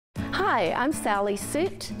Hi, I'm Sally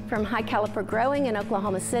Soot from High Caliper Growing in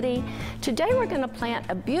Oklahoma City. Today we're going to plant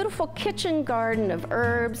a beautiful kitchen garden of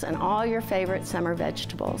herbs and all your favorite summer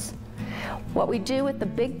vegetables. What we do with the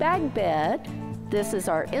big bag bed, this is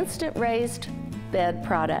our instant raised bed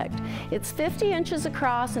product. It's 50 inches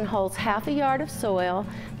across and holds half a yard of soil,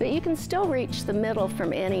 but you can still reach the middle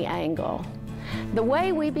from any angle. The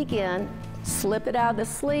way we begin: slip it out of the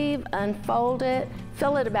sleeve, unfold it,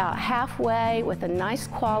 fill it about halfway with a nice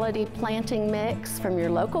quality planting mix from your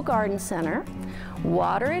local garden center,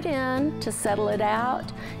 water it in to settle it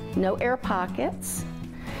out, no air pockets,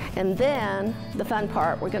 and then the fun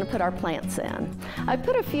part, we're going to put our plants in. I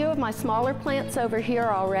put a few of my smaller plants over here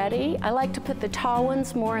already. I like to put the tall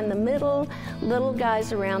ones more in the middle, little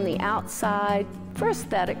guys around the outside for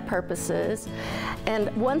aesthetic purposes. And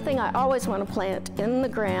one thing I always want to plant in the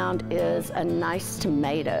ground is a nice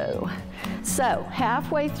tomato. So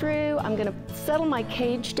halfway through, I'm going to settle my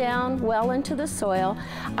cage down well into the soil.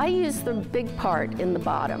 I use the big part in the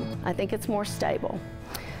bottom. I think it's more stable.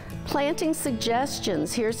 Planting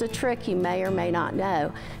suggestions. Here's a trick you may or may not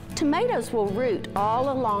know. Tomatoes will root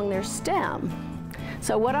all along their stem.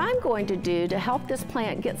 So what I'm going to do to help this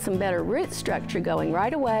plant get some better root structure going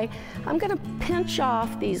right away, I'm going to pinch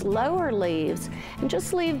off these lower leaves and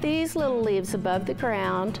just leave these little leaves above the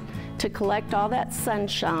ground to collect all that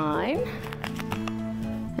sunshine.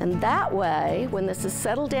 And that way, when this is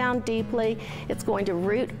settled down deeply, it's going to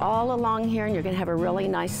root all along here and you're going to have a really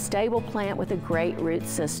nice stable plant with a great root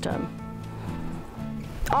system.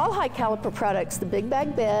 All High Caliper products, the Big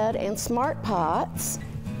Bag Bed and Smart Pots,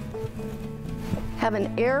 have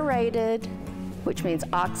an aerated, which means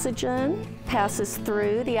oxygen passes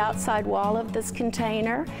through the outside wall of this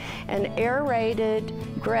container, an aerated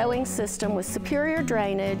growing system with superior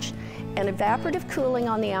drainage and evaporative cooling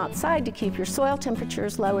on the outside to keep your soil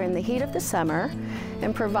temperatures lower in the heat of the summer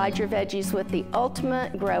and provide your veggies with the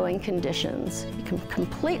ultimate growing conditions. You can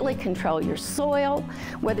completely control your soil,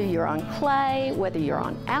 whether you're on clay, whether you're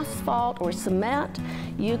on asphalt or cement,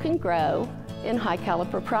 you can grow in High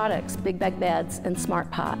Caliper products, Big Bag Beds and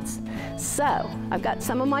Smart Pots. So I've got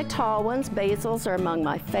some of my tall ones. Basils are among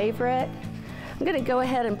my favorite. I'm going to go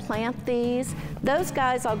ahead and plant these. Those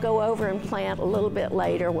guys I'll go over and plant a little bit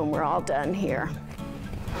later when we're all done here.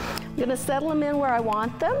 I'm going to settle them in where I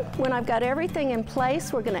want them. When I've got everything in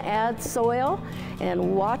place, we're going to add soil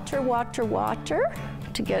and water, water, water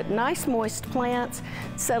to get nice moist plants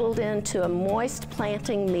settled into a moist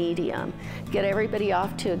planting medium. Get everybody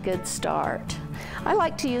off to a good start. I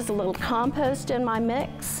like to use a little compost in my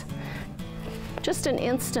mix, just an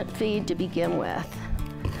instant feed to begin with.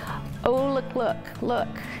 Oh, look, look, look.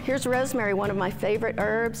 Here's rosemary, one of my favorite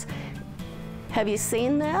herbs. Have you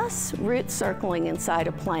seen this? Root circling inside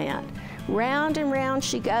a plant. Round and round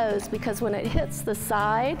she goes because when it hits the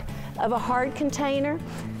side of a hard container,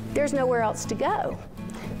 there's nowhere else to go.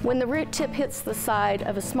 When the root tip hits the side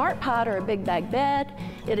of a Smart Pot or a Big Bag Bed,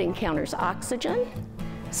 it encounters oxygen,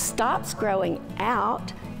 stops growing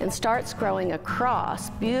out, and starts growing across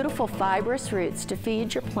beautiful fibrous roots to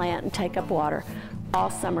feed your plant and take up water all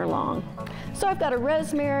summer long. So I've got a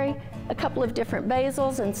rosemary, a couple of different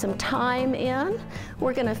basils, and some thyme in.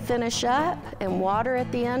 We're going to finish up and water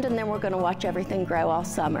at the end, and then we're going to watch everything grow all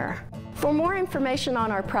summer. For more information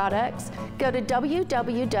on our products, go to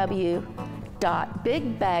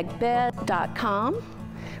www.bigbagbed.com.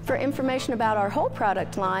 For information about our whole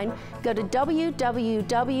product line, go to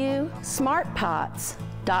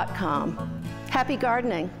www.smartpots.com. Happy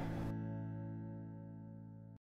gardening!